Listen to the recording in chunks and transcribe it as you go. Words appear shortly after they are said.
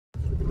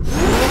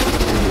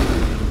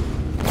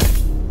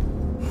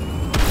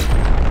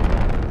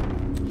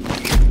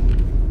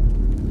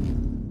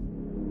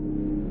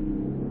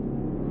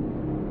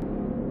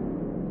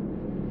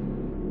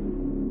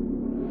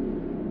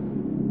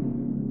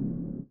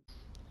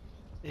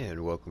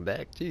And welcome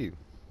back to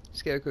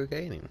Scarecrow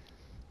Gaming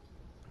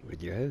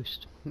with your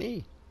host,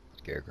 me,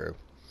 Scarecrow.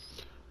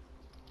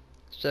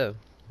 So,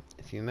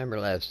 if you remember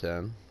last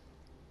time,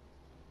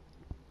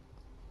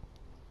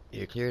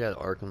 you cleared out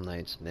Arkham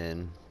Knight's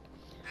men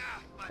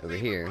over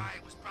here,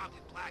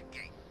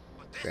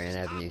 Grand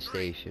Avenue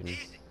Station.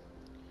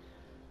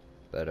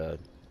 But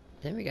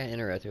then we got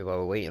interrupted while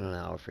we're waiting on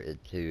Alfred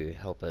to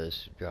help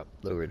us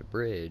lower the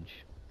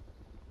bridge.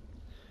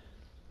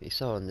 We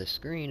saw on the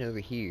screen over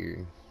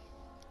here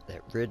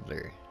that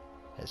Riddler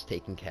has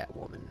taken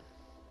Catwoman.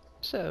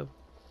 So,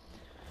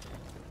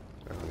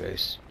 we're gonna go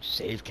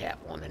save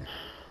Catwoman.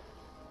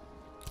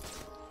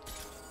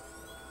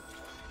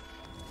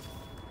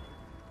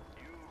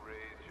 You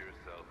raise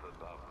yourself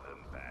above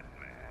them,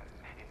 Batman.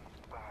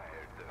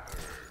 Inspired the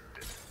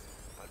herd.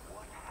 But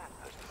what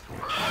happened?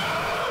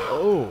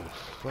 Oh,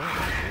 fuck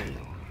me.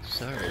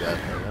 Sorry about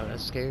that. That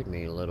scared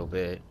me a little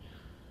bit.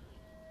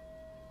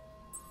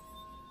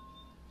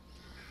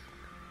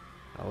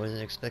 I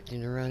wasn't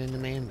expecting to run into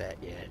Man-Bat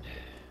yet.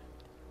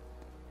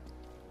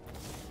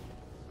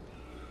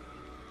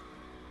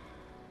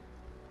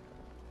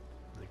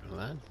 Like, come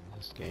on,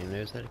 this game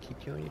knows how to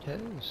keep you on your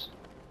toes.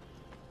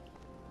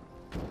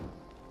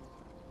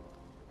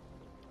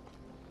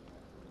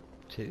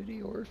 To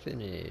the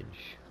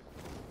orphanage.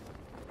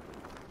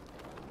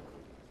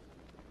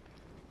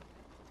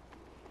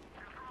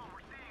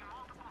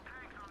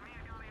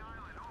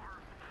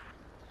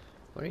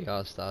 What are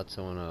y'all's thoughts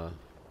on,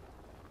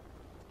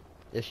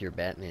 if you're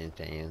Batman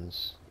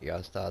fans,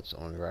 y'all's thoughts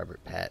on Robert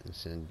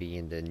Pattinson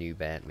being the new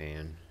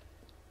Batman?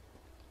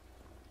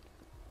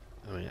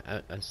 I mean,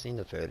 I've seen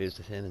the photos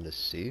of him in the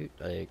suit,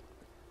 like,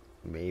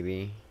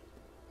 maybe.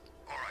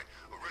 Alright,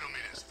 riddle me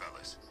this,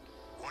 fellas.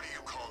 What do you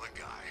call the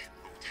guy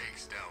who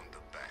takes down the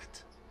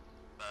Bat?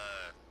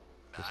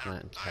 Just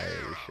not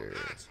entirely sure.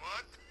 That's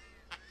what?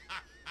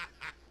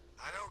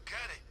 I don't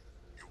get it.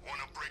 You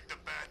wanna break the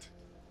Bat?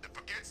 Then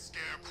forget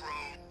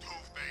Scarecrow,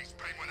 Two-Face,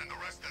 Penguin, and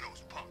the rest of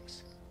those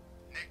punks.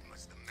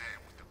 Enigma's the man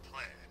with the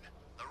plan.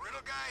 The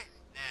riddle guy?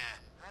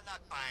 Nah, I'm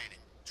not buying it.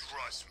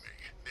 Trust me,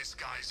 this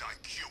guy's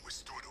IQ is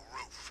through the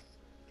roof.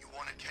 You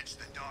wanna catch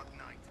the Dark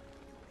Knight?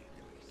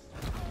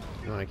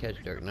 You wanna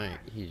catch Dark Knight?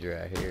 He's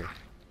right here.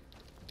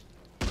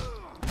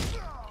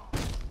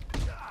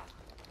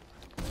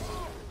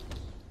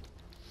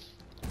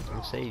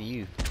 I'll save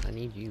you. I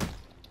need you.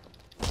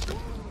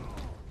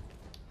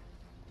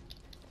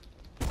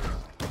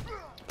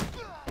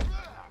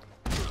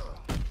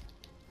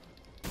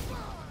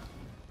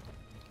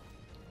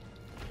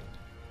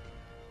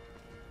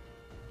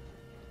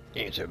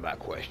 Answer my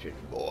question,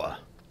 boy.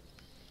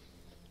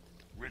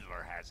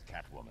 Riddler has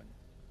Catwoman.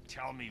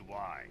 Tell me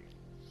why.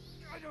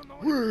 I don't know.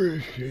 Where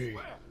is she? I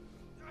swear.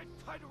 I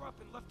tied her up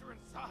and left her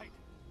inside.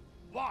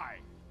 Why?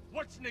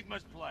 What's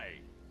Nigma's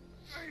play?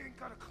 I ain't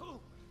got a clue.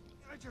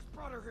 I just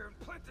brought her here and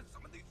planted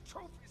some of these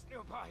trophies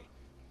nearby.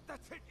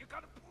 That's it. You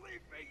gotta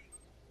believe me.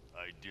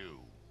 I do.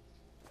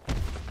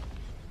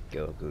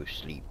 Go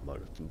sleep,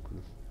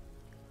 motherfucker.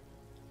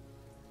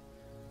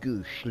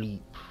 Go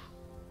sleep.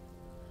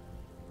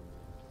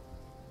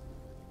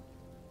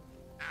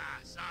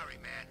 Sorry,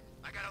 man.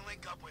 I gotta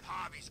link up with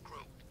Harvey's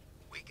crew.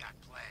 We got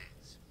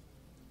plans.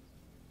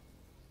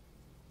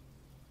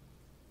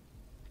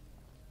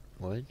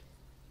 What?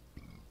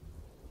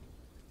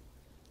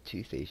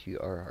 Two-Face, you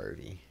are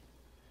Harvey.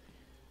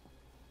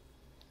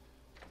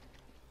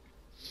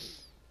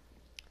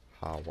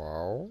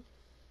 Hello?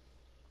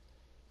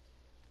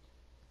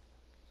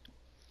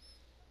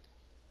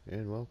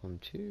 And welcome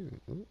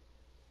to... Ooh.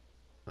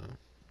 Oh,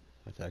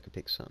 I thought I could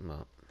pick something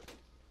up.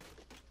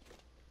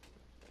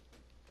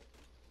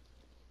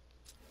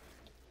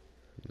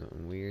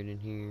 Nothing weird in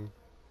here.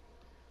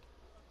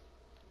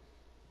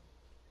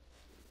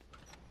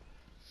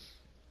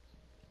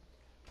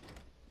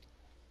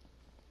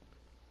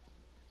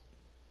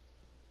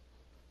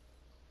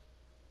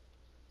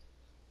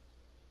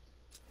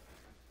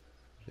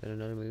 Is that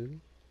another movie?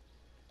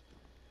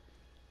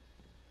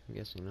 I'm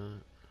guessing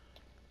not.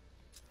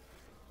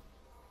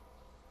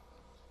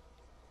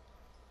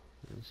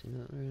 I don't see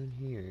nothing around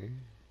here.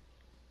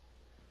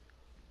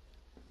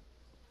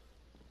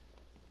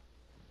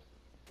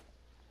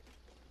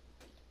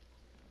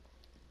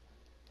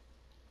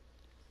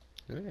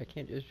 Really? I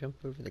can't just jump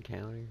over the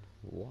counter?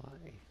 Why?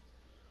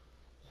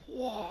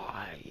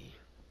 Why?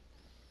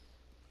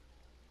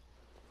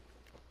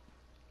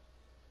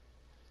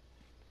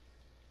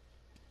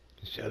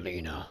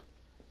 Selena,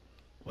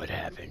 what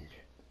happened?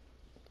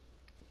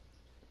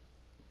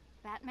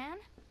 Batman?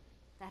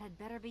 That had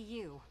better be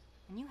you.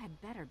 And you had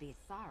better be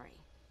sorry.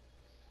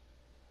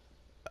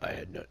 I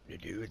had nothing to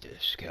do with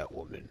this,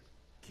 Catwoman.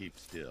 Keep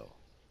still.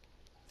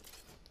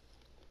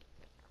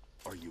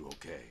 Are you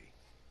okay?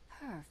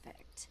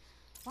 Perfect.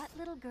 What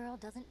little girl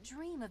doesn't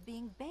dream of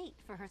being bait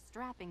for her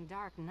strapping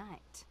Dark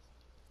Knight?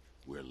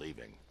 We're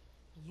leaving.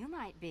 You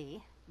might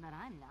be, but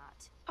I'm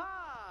not.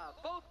 Ah,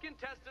 both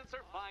contestants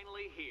are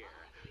finally here.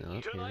 Oh,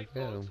 here Tonight,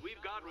 we go. folks,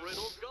 we've got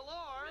riddles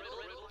galore.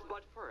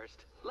 But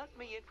first, let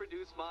me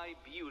introduce my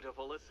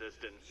beautiful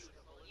assistants.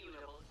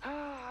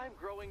 I'm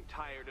growing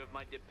tired of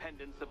my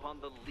dependence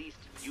upon the least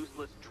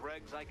useless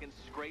dregs I can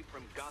scrape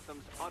from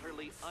Gotham's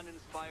utterly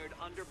uninspired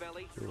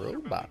underbelly.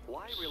 Robot.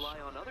 Why rely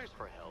on others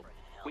for help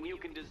when you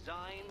can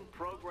design,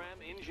 program,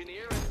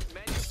 engineer, and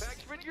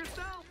manufacture it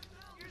yourself?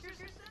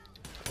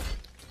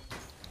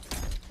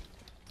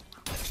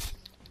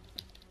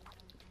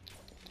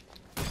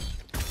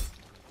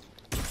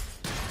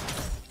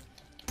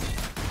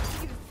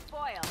 You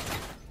spoiled.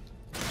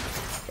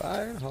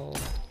 Fire hole.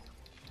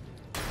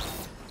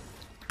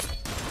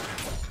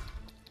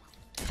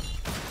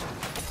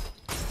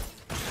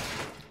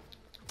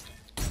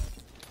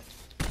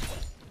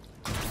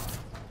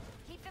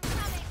 Keep them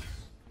coming.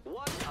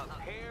 What a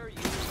pair you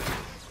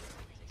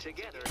make.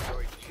 Together,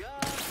 you're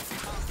just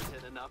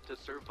competent enough to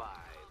survive.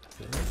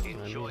 I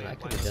mean, I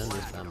could have done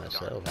this by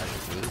myself. I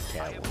just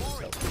need I have Catwoman's more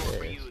in help store for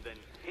for this. you than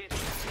hitting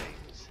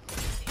things.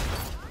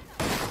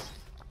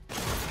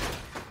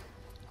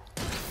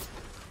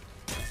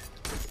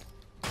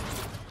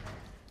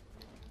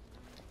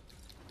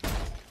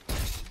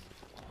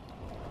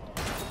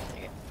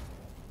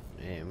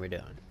 And we're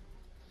done.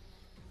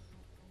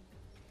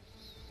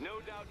 No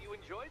doubt you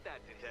enjoyed that,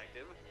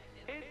 Detective.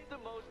 It's the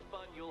most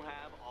fun you'll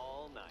have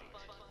all night.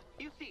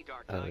 You see,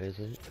 Dark Oh, Knight, is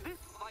it? this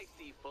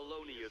feisty,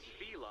 felonious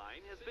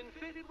feline has been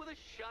fitted with a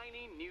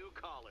shiny new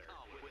collar.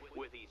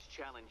 With each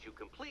challenge you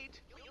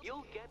complete,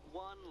 you'll get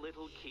one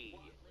little key.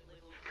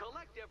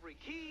 Collect every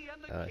key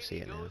and the Oh, I see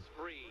kitty it now. goes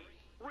free.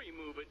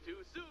 Remove it too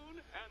soon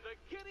and the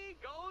kitty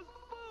goes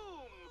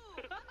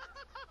boom!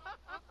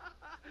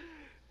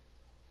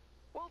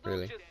 Well, don't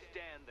Really? just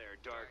stand there,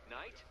 Dark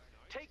Knight.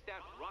 Take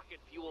that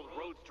rocket-fueled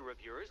roadster of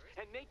yours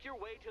and make your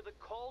way to the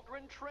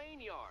Cauldron Train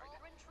Yard.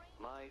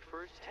 My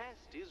first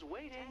test is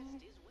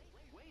waiting.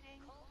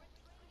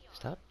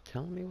 Stop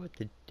telling me what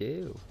to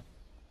do.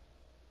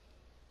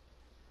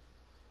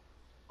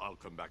 I'll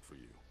come back for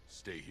you.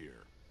 Stay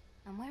here.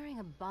 I'm wearing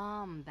a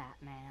bomb,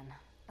 Batman.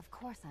 Of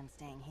course I'm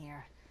staying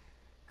here.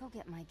 Go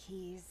get my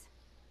keys.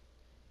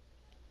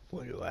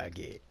 What do I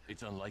get?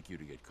 It's unlike you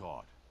to get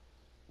caught.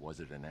 Was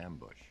it an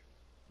ambush?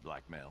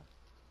 Blackmail?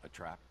 A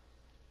trap?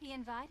 He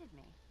invited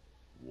me.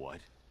 What?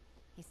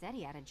 He said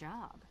he had a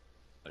job.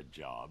 A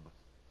job?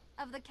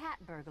 Of the cat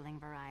burgling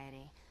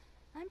variety.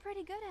 I'm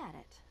pretty good at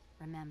it,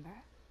 remember?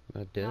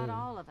 Not done. Not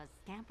all of us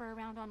scamper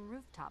around on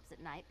rooftops at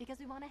night because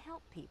we want to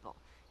help people,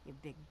 you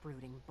big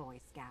brooding Boy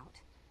Scout.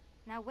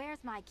 Now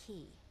where's my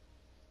key?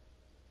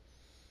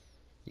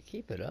 You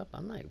keep it up.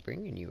 I'm not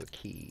bringing you a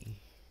key.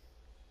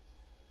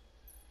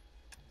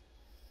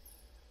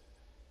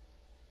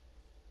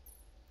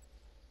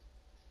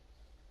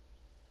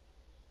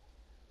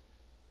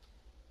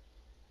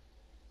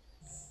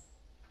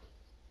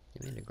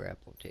 Give me the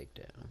grapple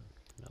takedown.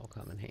 That'll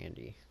come in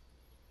handy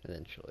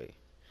eventually.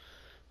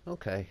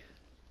 Okay.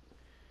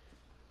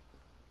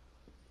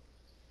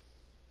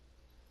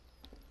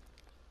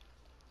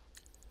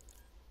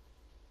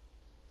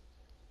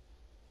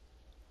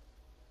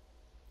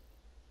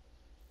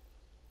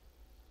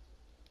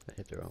 I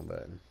hit the wrong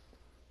button.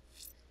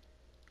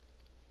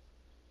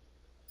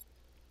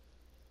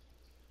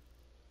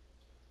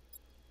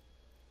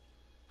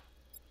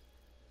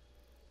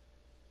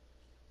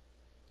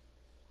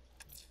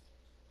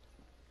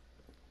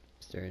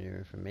 Is there any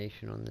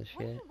information on this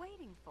What are yet? you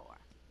waiting for?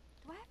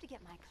 Do I have to get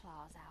my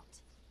claws out?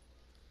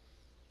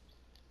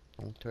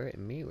 Don't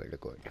threaten me with a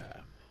good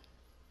time.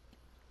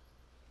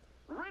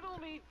 Riddle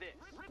me this.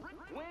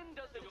 When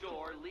does a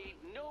door lead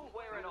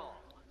nowhere at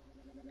all?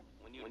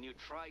 When you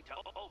try to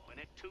open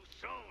it too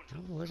soon.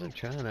 I wasn't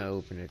trying to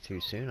open it too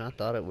soon. I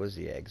thought it was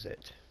the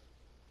exit.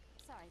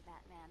 Sorry,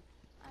 Batman.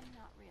 I'm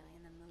not really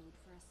in the mood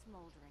for a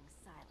smoldering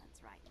silence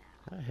right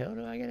now. How the hell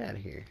do I get out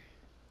of here?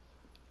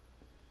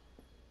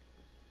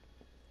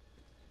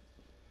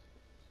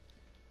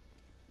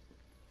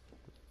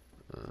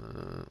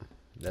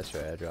 That's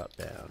right, I dropped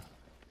down.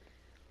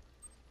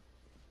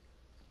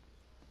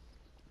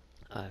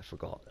 I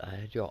forgot,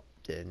 I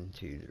dropped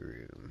into the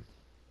room.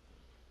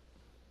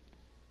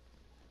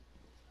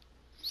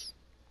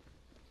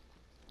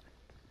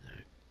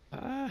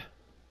 Ah!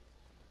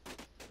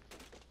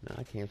 No,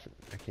 I can't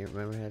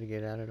remember how to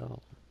get out at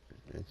all.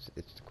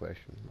 It's the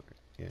question mark,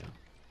 yeah.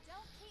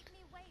 Don't keep me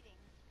waiting.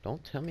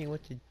 Don't tell me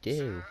what to do.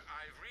 Sir,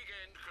 I've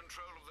regained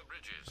control of the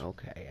bridges.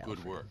 Okay, Good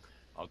Alfred. work.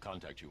 I'll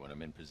contact you when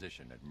I'm in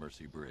position at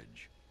Mercy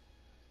Bridge.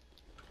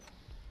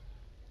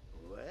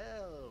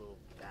 Well,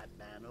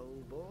 Batman,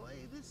 old boy,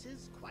 this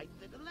is quite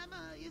the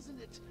dilemma,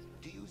 isn't it?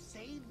 Do you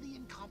save the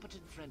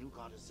incompetent friend who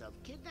got herself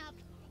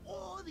kidnapped,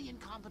 or the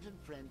incompetent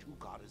friend who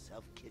got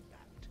herself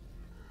kidnapped?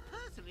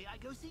 Personally, I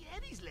go see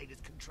Eddie's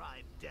latest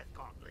contrived death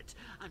gauntlet.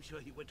 I'm sure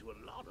he went to a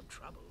lot of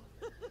trouble.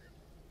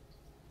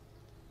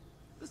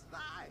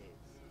 Besides,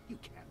 you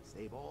can't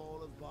save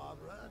all of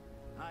Barbara.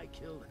 I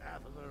killed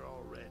half of her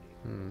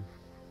already.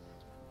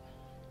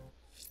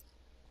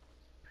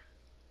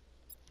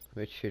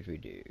 What should we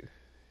do?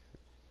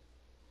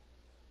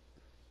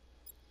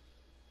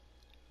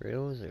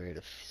 Riddles or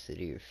the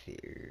City of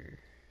Fear?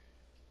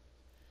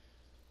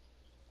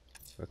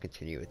 Or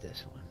continue with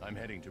this one. I'm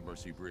heading to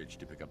Mercy Bridge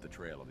to pick up the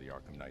trail of the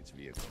Arkham Knight's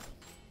vehicle.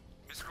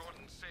 Miss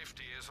Gordon's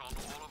safety is on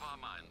all of our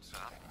minds, sir.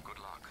 Good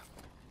luck.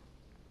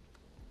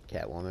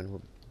 Catwoman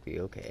will be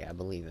okay. I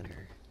believe in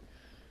her.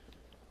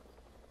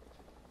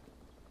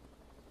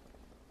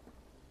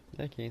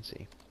 I can't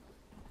see.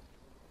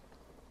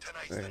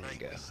 Tonight's Where the did night it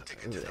go? we stick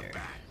it Over to the there.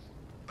 bat.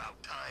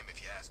 About time,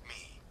 if you ask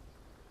me.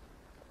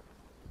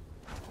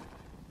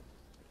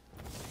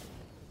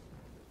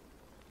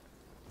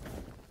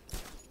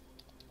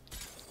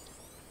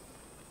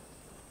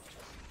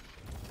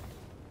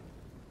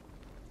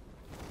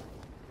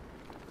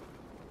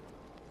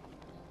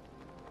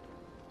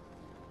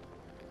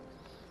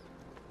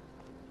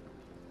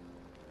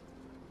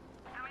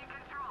 Doing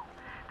control.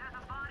 There's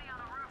a body on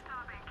a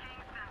rooftop in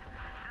Kingston.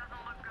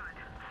 Doesn't look good.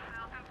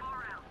 Falcon 4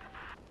 out.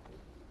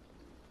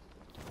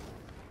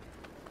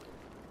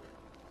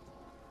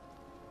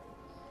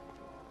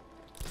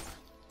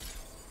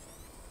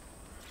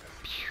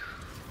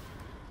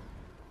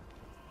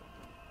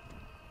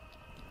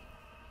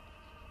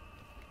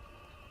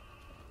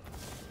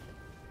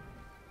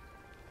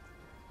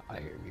 I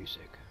hear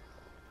music.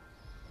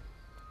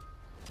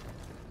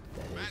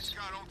 That is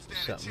Mascot don't stand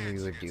a something we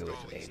chance would against deal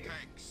all with these later.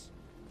 tanks.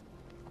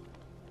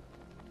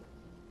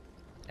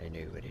 I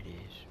know what it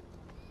is.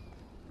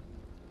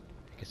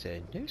 Like I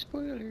said, no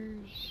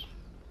spoilers.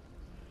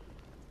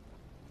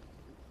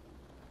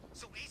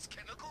 So Ace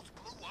Chemicals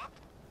blew up,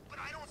 but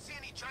I don't see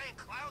any giant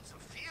clouds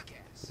of fear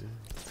gas.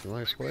 If you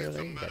want a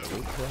spoiler, you gotta wait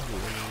till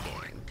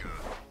the end.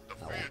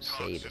 The I fear won't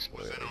say the toxin was in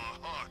spoiler. our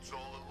hearts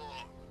all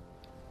along.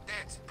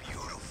 That's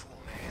beautiful,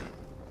 man.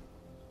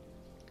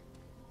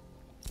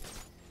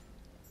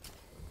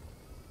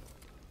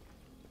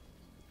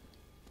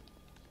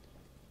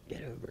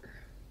 Get over.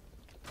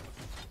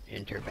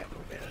 Enter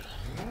Batmobile.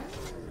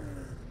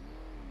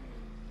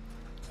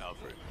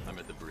 Alfred, I'm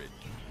at the bridge.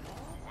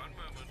 One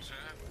moment, sir.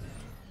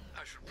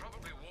 I should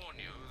probably warn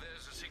you,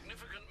 there's a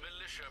significant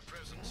militia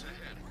presence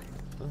ahead.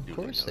 Of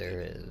course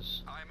there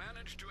is. I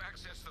managed to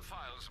access the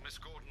files Miss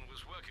Gordon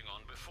was working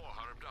on before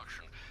her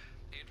abduction.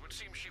 It would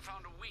seem she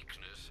found a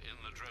weakness in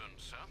the drones,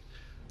 sir.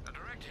 A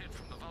direct hit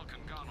from the Vulcan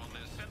gun on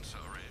their sensor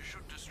array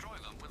should destroy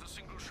them with a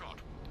single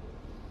shot.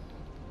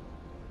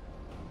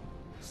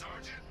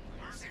 Sergeant,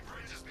 Mercy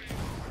Bridge is being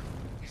moved.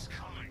 He's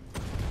coming.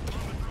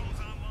 Bomber drones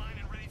online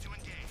and ready to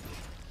engage.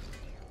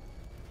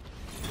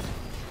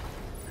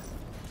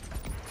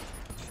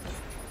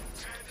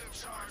 Tandem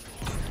charge.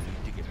 I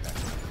need to get back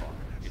to the car.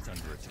 It's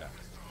under attack.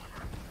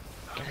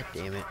 God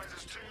damn it.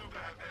 Surprises too,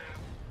 Batman.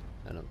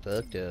 I done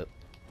fucked up.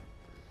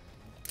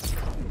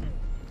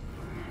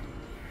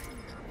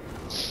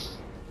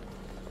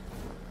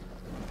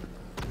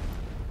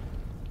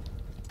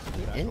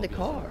 Get in the Batmobile's under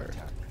car.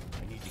 attack.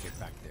 I need to get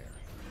back there.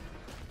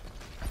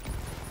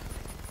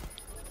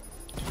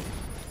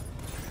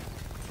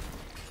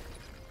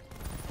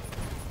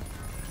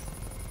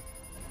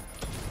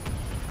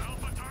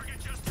 Alpha target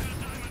just hit a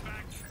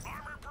Diamondback.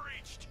 Armor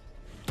breached.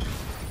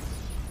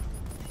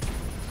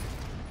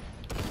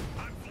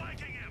 I'm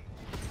flanking him.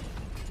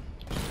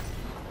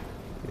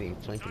 We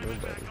ain't flanking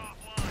Diamondback nobody.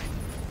 offline.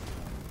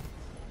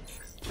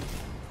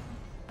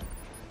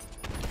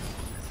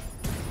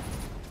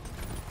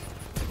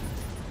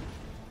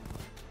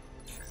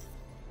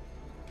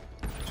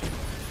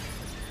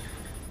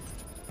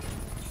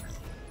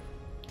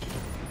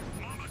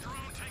 Mama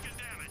drone taking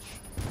damage.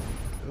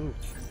 Ooh.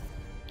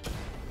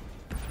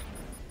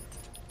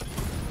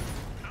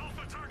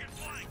 Alpha target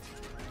flanked.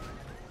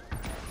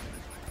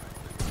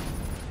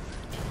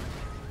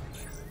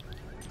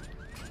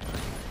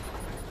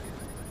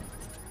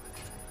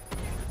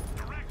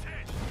 Direct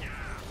hit. Yeah.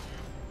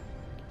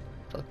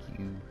 Fuck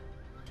you.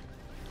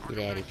 Get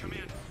out of Come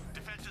here. in.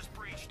 Defense is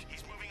breached.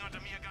 He's moving onto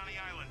Miyagani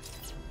Island.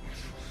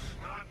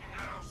 Not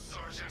now,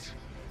 Sergeant.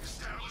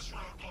 Establish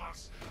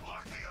roadblocks.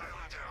 Lock the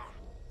island down.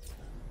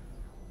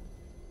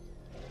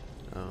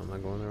 Oh, am I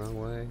going the wrong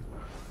way?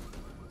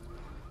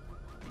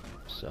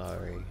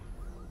 Sorry.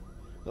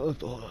 I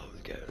thought I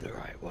was going the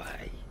right way.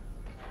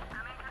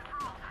 I'm in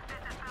control. This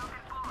is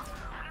Falcon 4.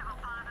 We have a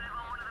positive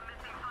on one of the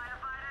missing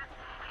firefighters.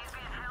 He's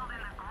being held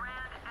in the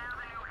Grand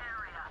Avenue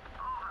area.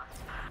 Over.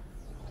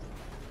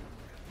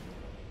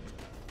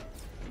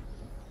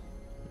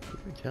 You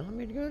were telling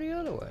me to go the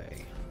other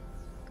way.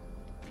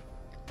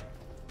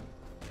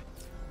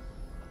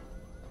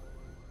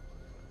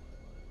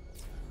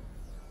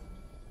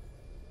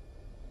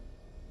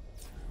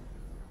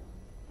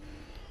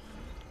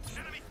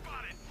 Enemy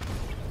spotted.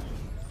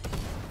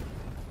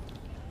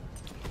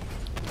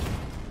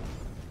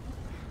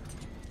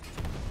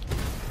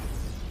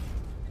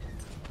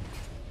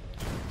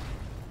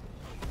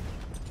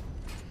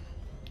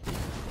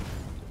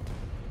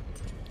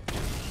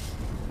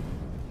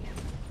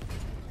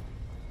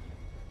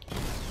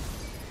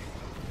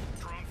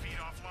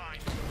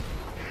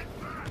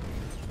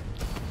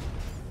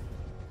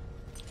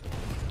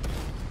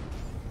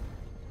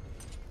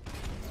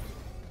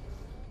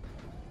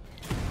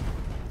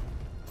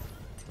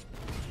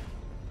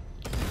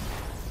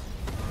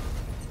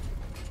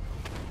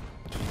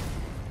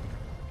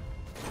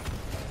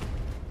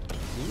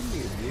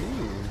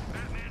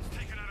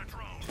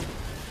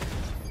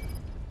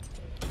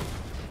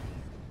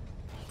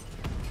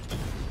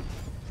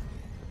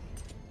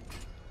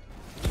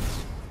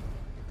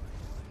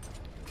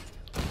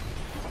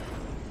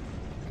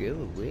 Go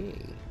away.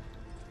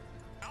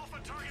 Alpha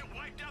target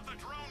wiped out the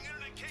drone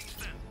unit in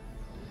Kingston.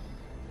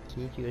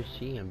 Can't you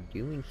see I'm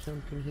doing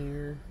something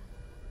here?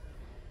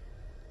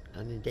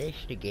 I'm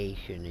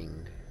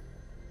investigating.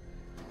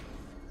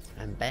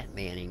 I'm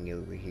Batmaning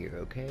over here,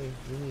 okay?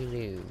 Leave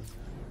me alone.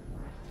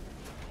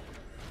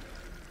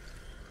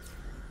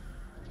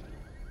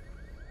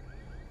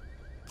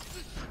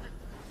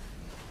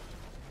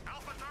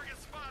 Alpha target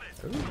spotted.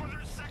 Ooh.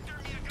 Northern sector,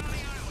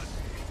 Miyagani Island.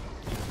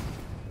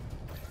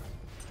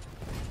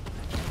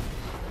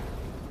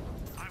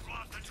 I've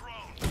lost the drone.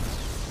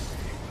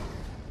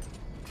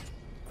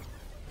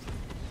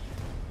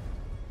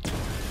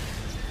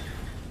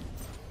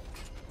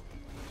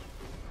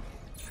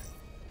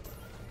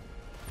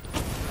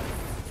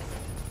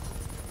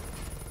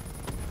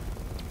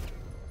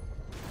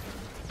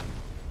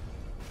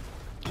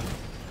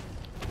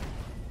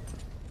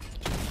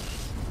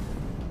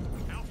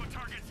 Alpha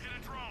targets hit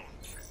a drone.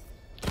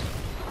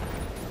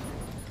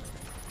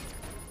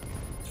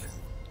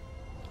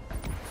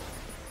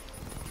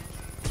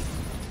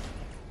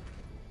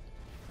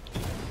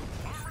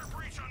 Armor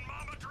breach on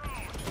Mama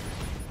drone.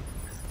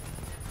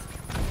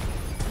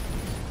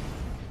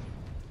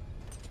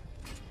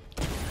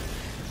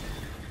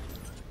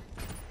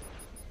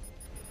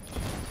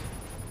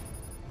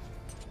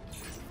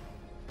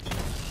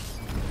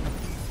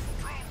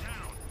 Drone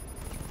down.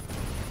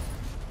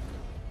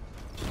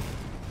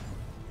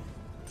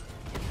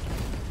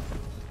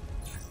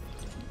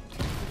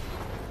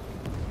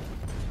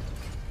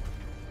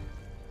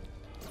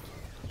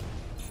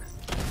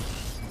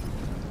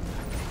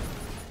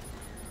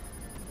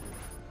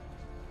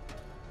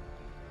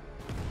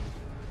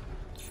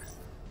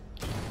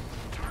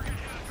 Target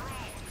hit a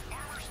drone.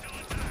 Armor still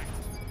intact.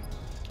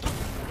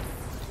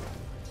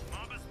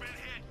 Mama's been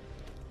hit.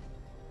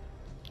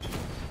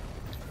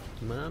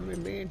 Mama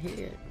been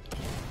hit.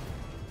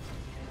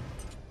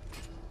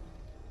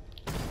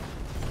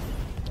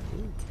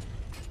 Ooh.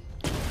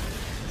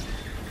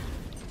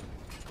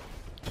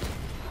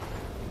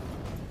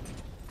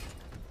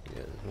 Yeah,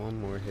 there's one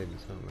more hidden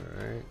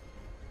somewhere, right?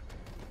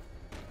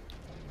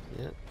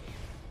 Yep.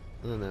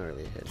 Well, not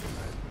really hidden,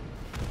 right?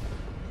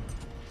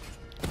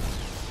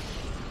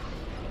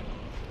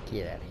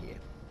 Get out of here.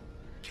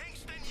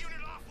 Kingston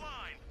unit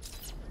offline.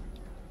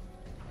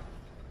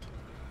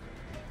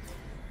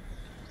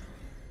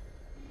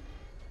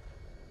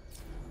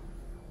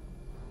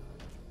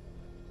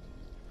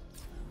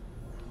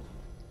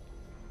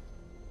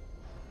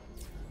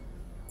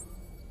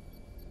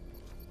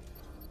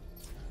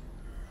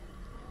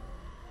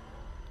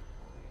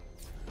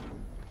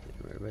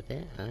 Don't worry about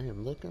that. I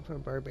am looking for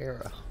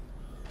Barbara.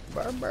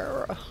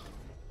 Barbara!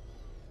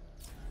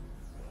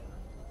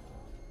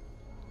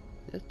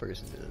 This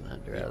person does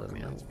not The drive me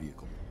Arkham out. Knight's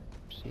vehicle.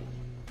 See?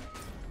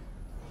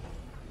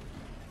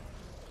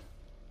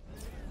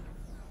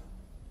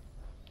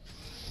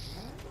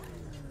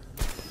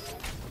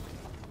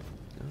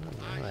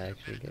 Oh, I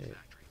actually get it.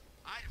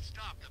 I'd have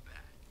stopped the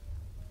bat.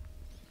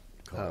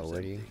 The car Oh, is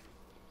what do you? empty.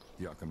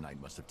 The Arkham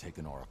Knight must have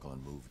taken Oracle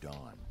and moved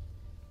on.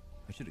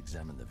 I should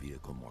examine the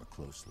vehicle more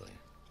closely.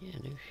 Yeah,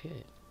 no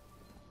shit.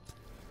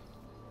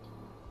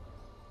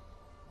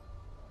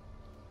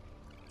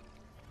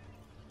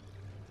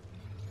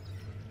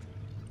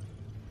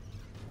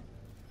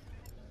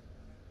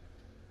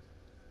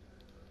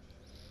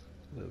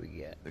 What we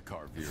got? The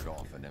car veered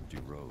off an empty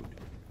road.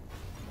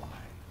 Why?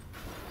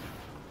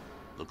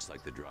 Looks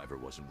like the driver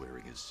wasn't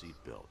wearing his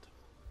seatbelt.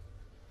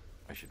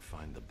 I should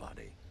find the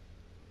body.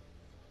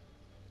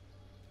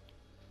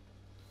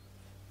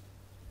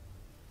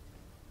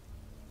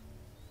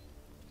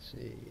 Let's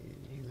see,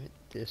 he went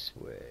this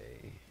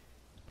way.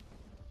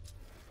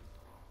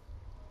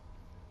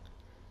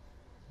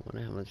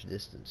 Wonder how much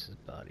distance his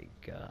body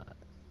got.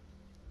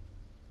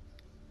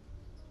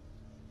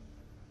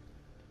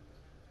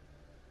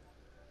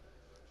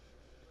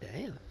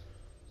 Damn.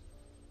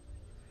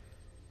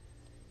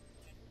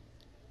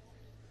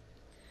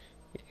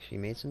 Yeah, she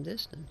made some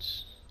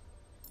distance.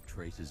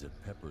 Traces of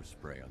pepper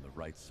spray on the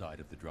right side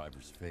of the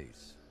driver's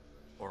face.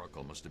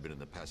 Oracle must have been in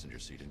the passenger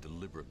seat and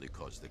deliberately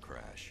caused the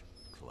crash.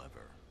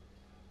 Clever.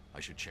 I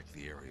should check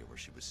the area where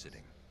she was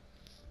sitting.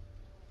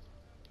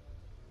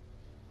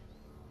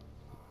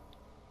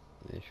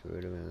 This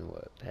would have been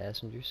what,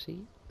 passenger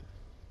seat?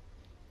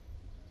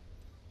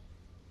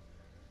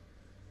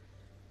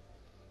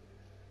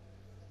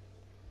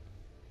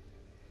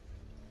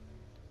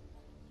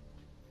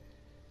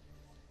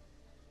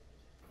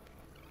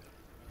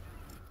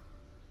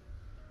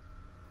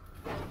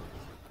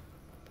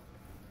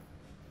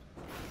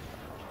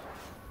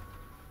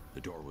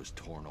 The door was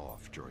torn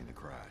off during the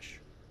crash.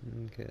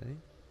 Okay.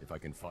 If I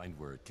can find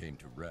where it came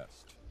to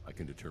rest, I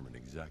can determine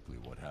exactly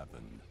what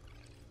happened.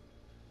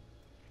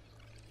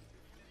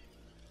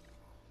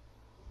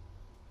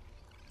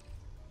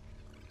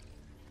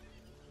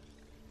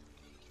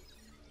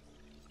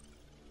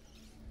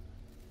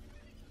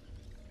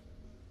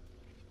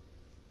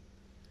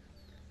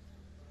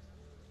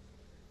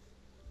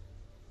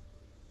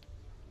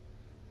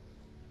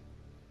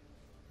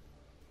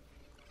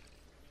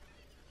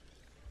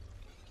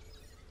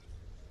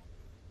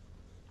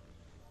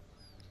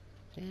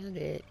 Found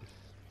it.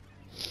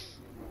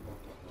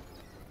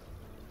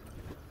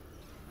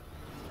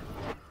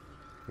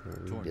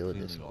 Torn Rebuild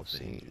this cleanly whole off the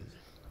scene. hinges.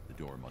 The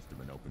door must have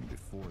been opened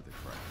before the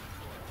crash.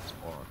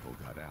 Oracle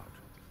got out.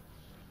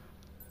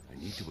 I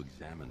need to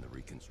examine the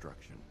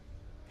reconstruction.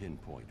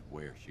 Pinpoint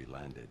where she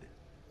landed.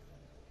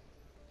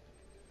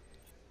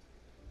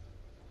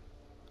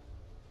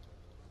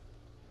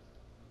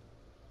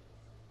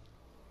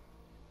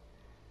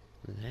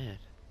 Look at that.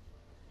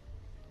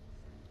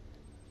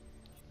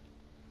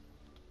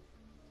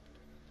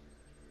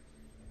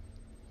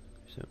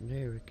 Something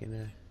there we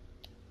can,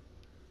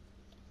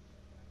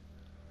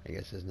 I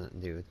guess it's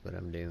nothing to do with what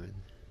I'm doing.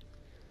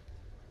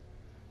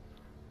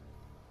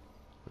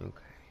 Okay.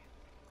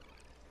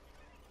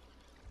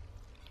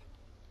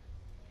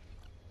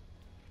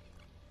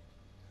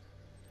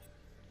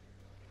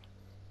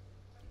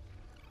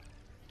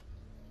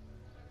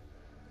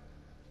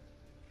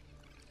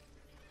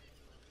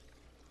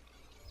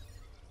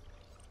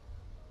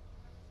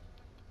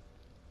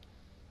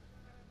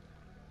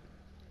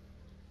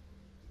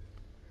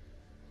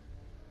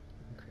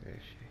 Okay,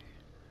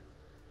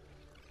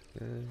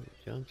 good.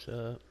 Jumps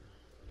up.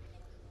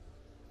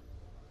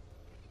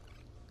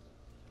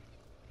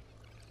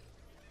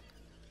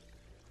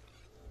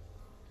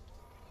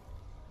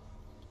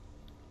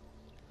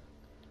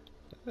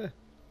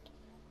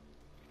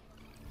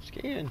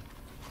 Scan.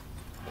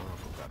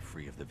 Oracle got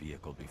free of the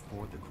vehicle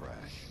before the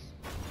crash.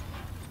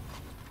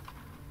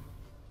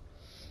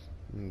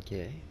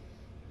 Okay.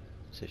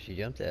 So she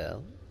jumped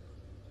out.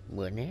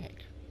 What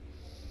next?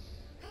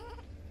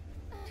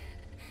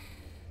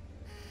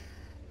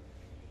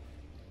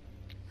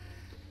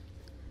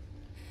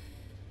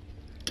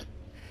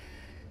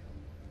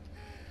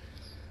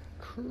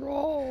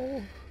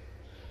 Crawl.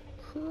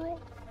 Crawl.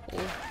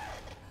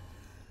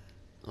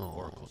 Oh.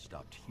 Oracle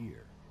stopped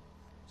here.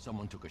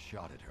 Someone took a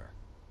shot at her.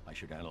 I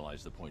should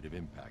analyze the point of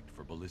impact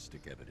for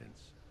ballistic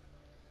evidence.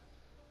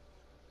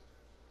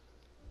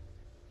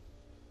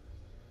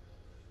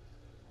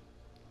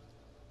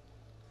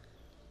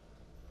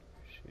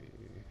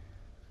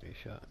 She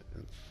shot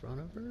in front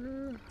of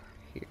her.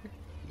 Here.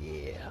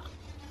 Yeah.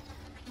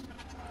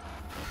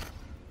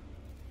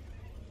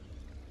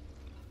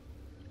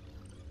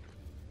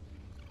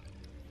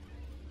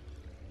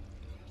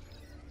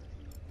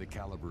 The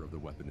caliber of the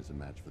weapon is a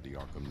match for the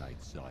Arkham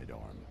Knight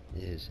sidearm.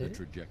 Is The it?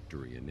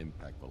 trajectory and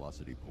impact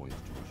velocity points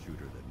to a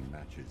shooter that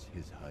matches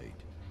his height.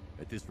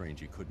 At this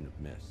range, he couldn't have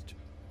missed.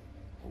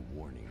 A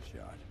warning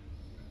shot.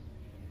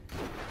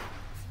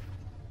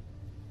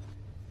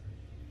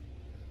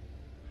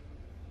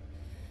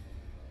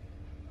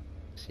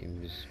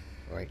 Seems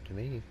right to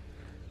me.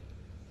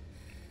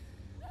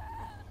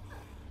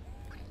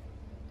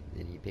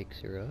 Then he picks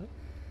her up,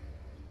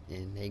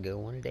 and they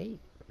go on a date.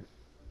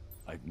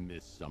 I've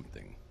missed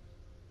something.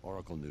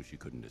 Oracle knew she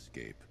couldn't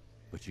escape,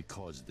 but she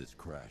caused this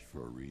crash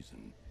for a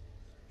reason.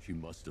 She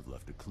must have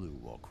left a clue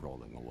while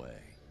crawling away.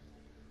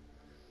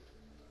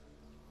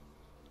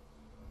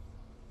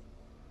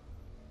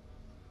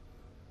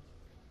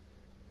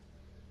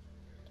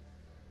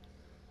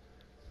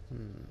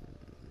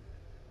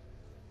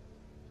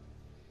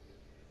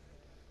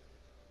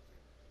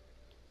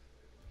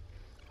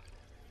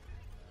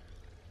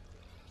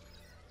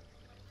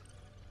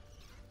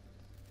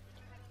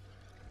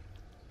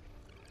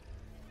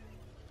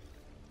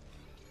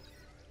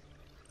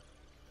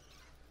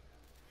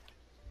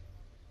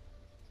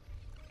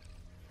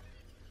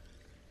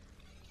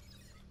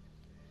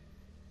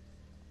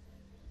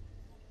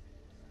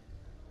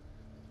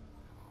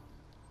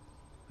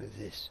 What is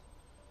this?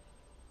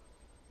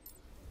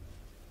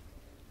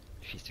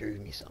 She threw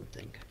me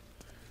something.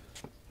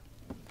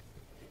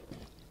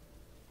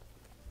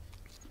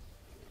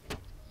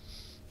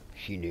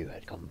 She knew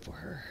I'd come for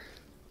her.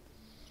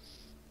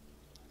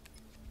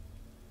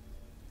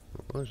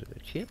 What was it? A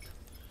chip?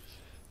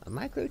 A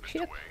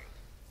microchip?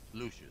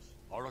 Lucius,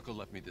 Oracle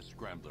left me the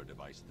scrambler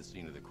device at the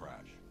scene of the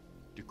crash.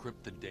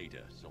 Decrypt the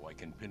data so I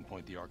can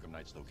pinpoint the Arkham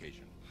Knight's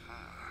location.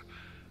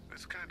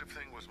 This kind of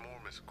thing was more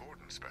Miss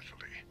Gordon's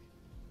specialty.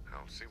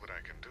 I'll see what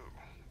I can do,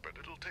 but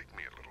it'll take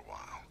me a little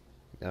while.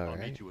 I'll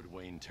Alright. meet you at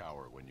Wayne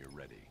Tower when you're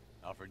ready.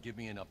 Alfred, give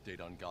me an update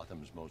on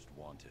Gotham's Most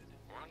Wanted.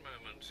 One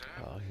moment, sir.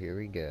 Oh, here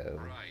we go.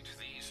 Right,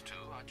 these two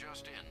are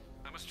just in.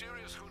 A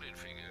mysterious hooded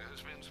figure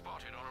has been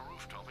spotted on a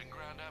rooftop in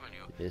Grand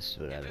Avenue. This is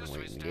what I've been It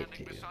appears to be waiting to get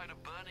standing to. beside a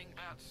burning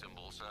bat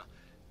symbol, sir.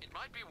 It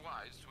might be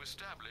wise to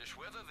establish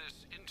whether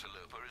this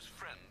interloper is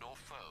friend or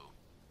foe.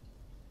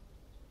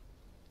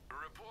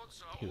 Reports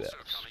are Who also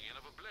else? coming in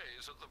of a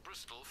blaze at the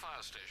Bristol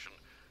fire station.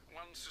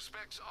 One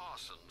suspects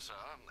arson, sir,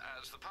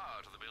 as the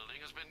power to the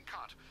building has been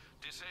cut,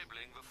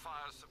 disabling the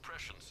fire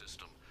suppression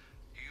system.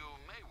 You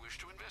may wish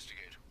to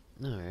investigate.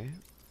 Alright.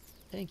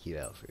 Thank you,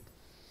 Alfred.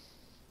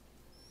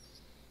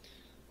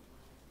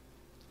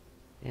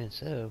 And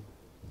so,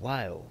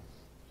 while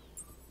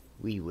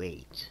we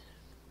wait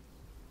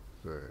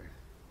for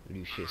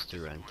Lucius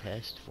to run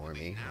tests for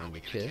me on the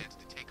chip,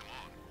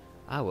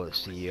 I will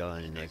see you all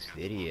in the next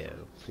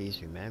video.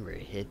 Please remember,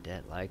 hit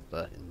that like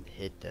button,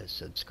 hit that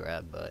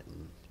subscribe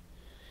button,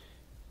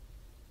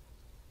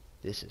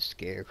 This is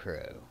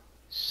Scarecrow,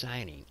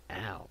 signing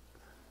out.